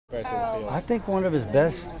I think one of his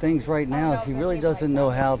best things right now is he really doesn't know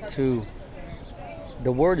how to.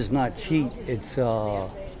 The word is not cheat. It's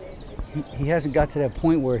he hasn't got to that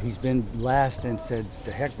point where he's been last and said,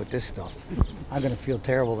 "The heck with this stuff. I'm going to feel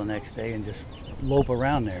terrible the next day," and just lope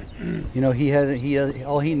around there. You know, he hasn't.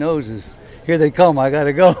 All he knows is, "Here they come. I got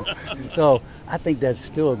to go." So I think that's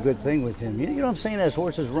still a good thing with him. You know what I'm saying? As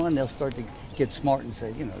horses run, they'll start to get smart and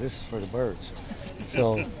say, "You know, this is for the birds."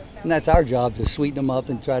 So, and that's our job, to sweeten them up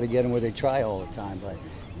and try to get them where they try all the time. But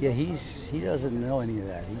yeah, he doesn't know any of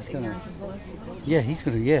that. He's gonna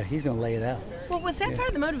lay it out. Well, was that part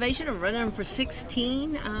of the motivation of running him for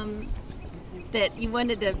 16? That you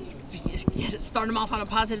wanted to start him off on a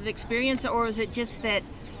positive experience, or was it just that?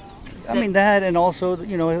 I mean that, and also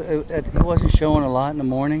he wasn't showing a lot in the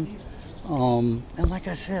morning. And like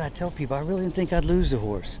I said, I tell people I really didn't think I'd lose the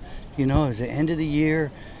horse. You know, it was the end of the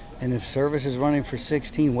year. And if Servis is running for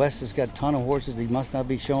 16, West has got a ton of horses. He must not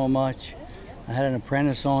be showing much. I had an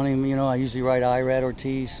apprentice on him. You know, I usually ride Irad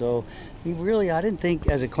Ortiz. So I didn't think,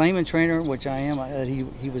 as a claiming trainer, which I am, that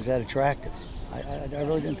he was that attractive. I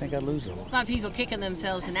really didn't think I'd lose him. A lot of people kicking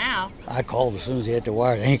themselves now. I called as soon as he hit the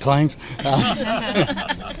wire. Any claims?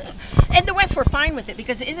 And the West were fine with it,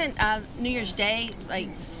 because isn't New Year's Day like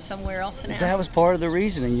somewhere else now? That was part of the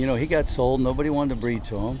reasoning. You know, he got sold. Nobody wanted to breed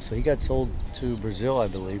to him, so he got sold to Brazil, I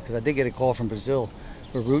believe. Because I did get a call from Brazil.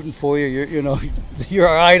 We're rooting for you. You're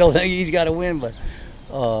our idol. He's got to win. But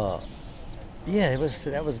yeah,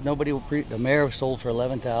 that was nobody. The mare sold for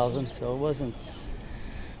 11,000, so it wasn't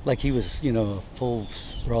like he was, a full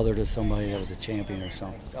brother to somebody that was a champion or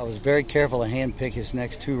something. I was very careful to handpick his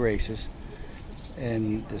next 2 races.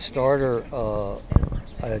 And the starter,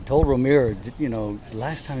 I told Ramir,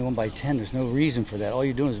 last time he won by 10, there's no reason for that. All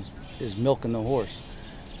you're doing is milking the horse.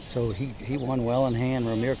 So he won well in hand.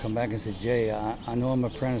 Ramir come back and said, "Jay, I know I'm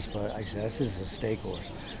an apprentice, but," I said, "this is a stake horse."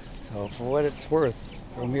 So for what it's worth,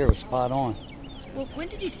 Ramir was spot on. Well, when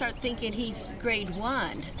did you start thinking he's grade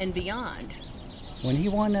 1 and beyond? When he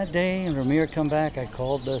won that day and Ramir come back, I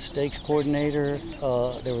called the stakes coordinator.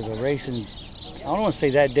 There was a race, and I don't want to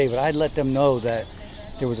say that day, but I'd let them know that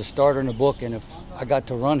there was a starter in the book, and if I got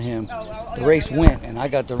to run him, the race went, and I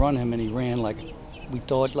got to run him, and he ran like we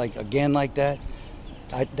thought, again like that.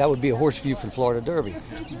 That would be a horse view for the Florida Derby.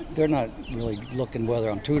 They're not really looking whether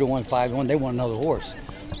I'm 2-1, 5-1. They want another horse,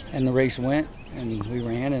 and the race went, and we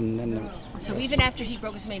ran, and then. So even after he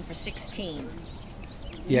broke his maiden for 16.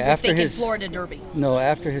 Yeah, after his Florida Derby. No,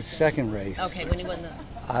 after his second race. Okay, when he won the.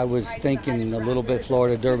 I was thinking a little bit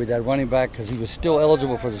Florida Derby, that running back, because he was still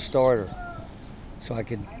eligible for the starter. So I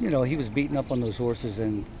could, he was beating up on those horses,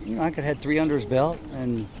 and I could have 3 under his belt,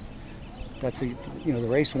 and the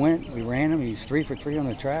race went. We ran him. He's 3 for 3 on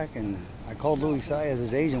the track, and I called Louis Sai as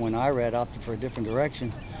his agent when Irad opted for a different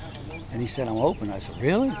direction, and he said, "I'm open." I said,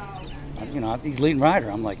 "Really?" He's leading rider.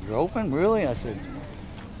 I'm like, "You're open, really?" I said,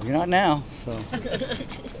 "You're not now." So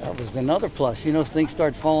that was another plus. Things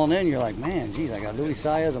start falling in. You're like, man, geez, I got Louis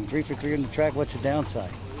Saez. I'm 3 for 3 on the track. What's the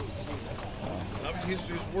downside? His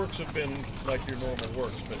works have been like your normal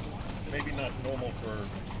works, but maybe not normal for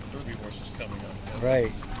Derby horses coming up.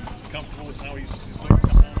 Right. Comfortable with how he's doing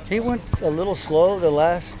coming on? He went a little slow the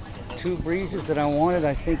last 2 breezes that I wanted.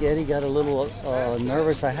 I think Eddie got a little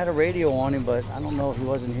nervous. I had a radio on him, but I don't know if he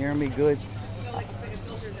wasn't hearing me good.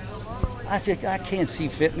 I think I can't see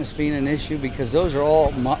fitness being an issue, because those are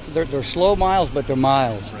all they're slow miles, but they're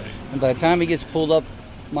miles. And by the time he gets pulled up,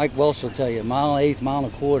 Mike Welsh will tell you, 1.8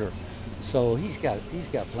 miles. So he's got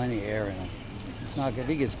plenty of air in him. It's not if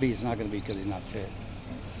he gets beat, it's not going to be because he's not fit.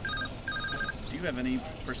 Do you have any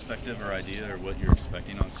perspective or idea or what you're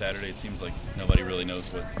expecting on Saturday? It seems like nobody really knows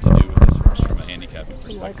what to do with this horse from a handicapping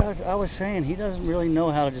perspective. Like I was saying, he doesn't really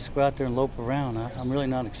know how to just go out there and lope around. I'm really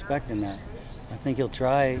not expecting that. I think he'll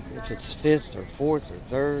try, if it's 5th or 4th or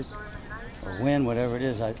 3rd or win, whatever it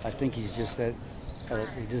is. I think he's just that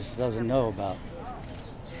he just doesn't know about.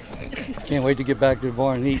 Can't wait to get back to the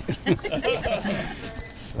barn and eat.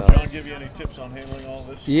 So. John give you any tips on handling all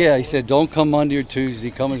this? Yeah, he said, don't come Monday or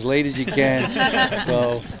Tuesday. Come as late as you can.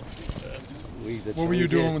 So, what were you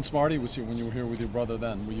doing when Smarty was here, when you were here with your brother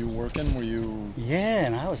then? Were you working? Were you? Yeah,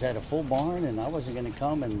 and I was at a full barn, and I wasn't going to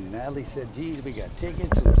come. And Natalie said, geez, we got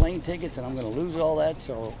tickets and plane tickets, and I'm going to lose all that.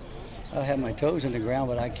 So I had my toes in the ground,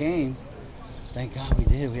 but I came. Thank God we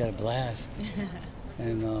did. We had a blast.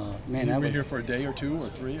 And man, you were here for a day or 2 or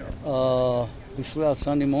 3? Or? We flew out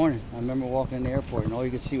Sunday morning. I remember walking in the airport, and all you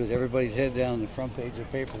could see was everybody's head down on the front page of the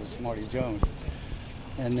paper with Smarty Jones.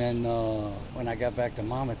 And then when I got back to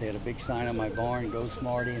Monmouth, they had a big sign on my barn, "Go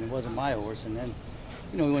Smarty," and it wasn't my horse. And then,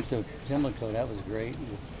 we went to Pimlico. That was great.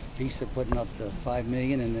 Visa putting up the $5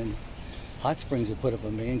 million, and then Hot Springs had put up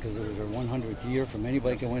 $1 million because it was their 100th year from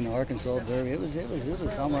anybody can win the Arkansas Derby. It was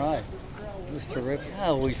samurai. It was terrific. I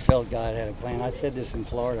always felt God had a plan. I said this in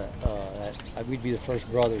Florida, that we'd be the first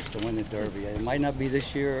brothers to win the Derby. It might not be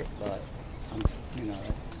this year, but you know,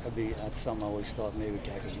 that's something I always thought maybe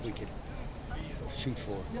we could shoot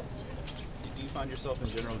for. Do you find yourself in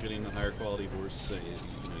general getting a higher quality horse? You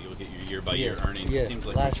know, you'll get your year-by-year earnings. Yeah, it seems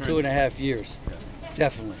like last 2.5 years,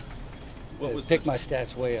 definitely. Picked my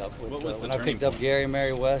stats way up. When I picked up Gary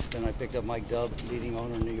Mary West and I picked up Mike Dubb, leading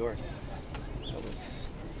owner in New York.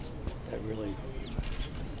 That really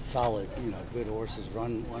solid, you know, good horses,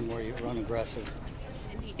 run where you run aggressive.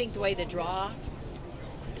 And do you think the way the draw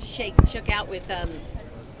shook out with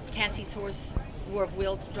Cassie's horse, War of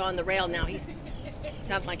Will, drawing the rail, now it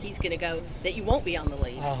sounds like he's going to go, that you won't be on the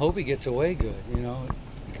lead. I hope he gets away good, you know,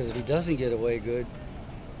 because if he doesn't get away good,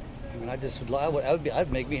 I mean,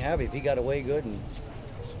 I'd make me happy if he got away good and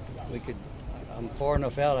we could. I'm far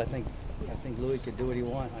enough out. I think Louis could do what he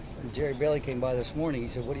wants. When Jerry Bailey came by this morning, he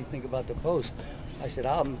said, "What do you think about the post?" I said,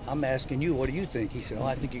 "I'm asking you. What do you think?" He said, "Oh,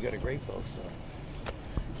 I think you got a great post." So.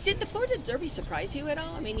 Did the Florida Derby surprise you at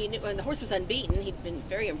all? I mean, you knew when the horse was unbeaten, he'd been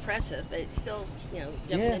very impressive, but it's still, you know,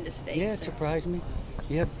 jumping into stakes. Yeah, it surprised me.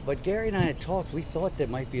 Yeah, but Gary and I had talked. We thought there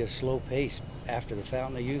might be a slow pace after the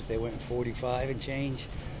Fountain of Youth. They went 45 and change.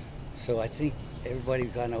 So I think everybody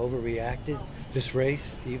kind of overreacted this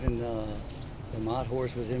race. Even the Mott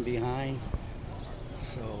horse was in behind.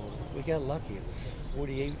 So we got lucky. It was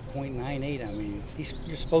 48.98. I mean,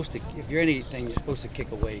 you're supposed to, if you're anything, you're supposed to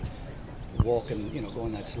kick away, walking, you know,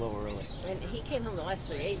 going that slow early. And he came home the last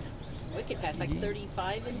 3 8s. Wicked pass, like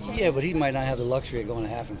 35 and change. Yeah, but he might not have the luxury of going a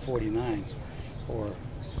half in 49, or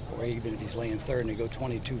even if he's laying third and they go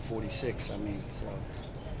 22.46. I mean, so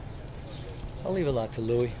I'll leave a lot to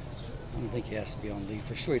Louis. I don't think he has to be on lead.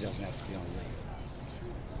 For sure, he doesn't have to be on lead.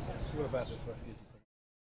 What about this, West?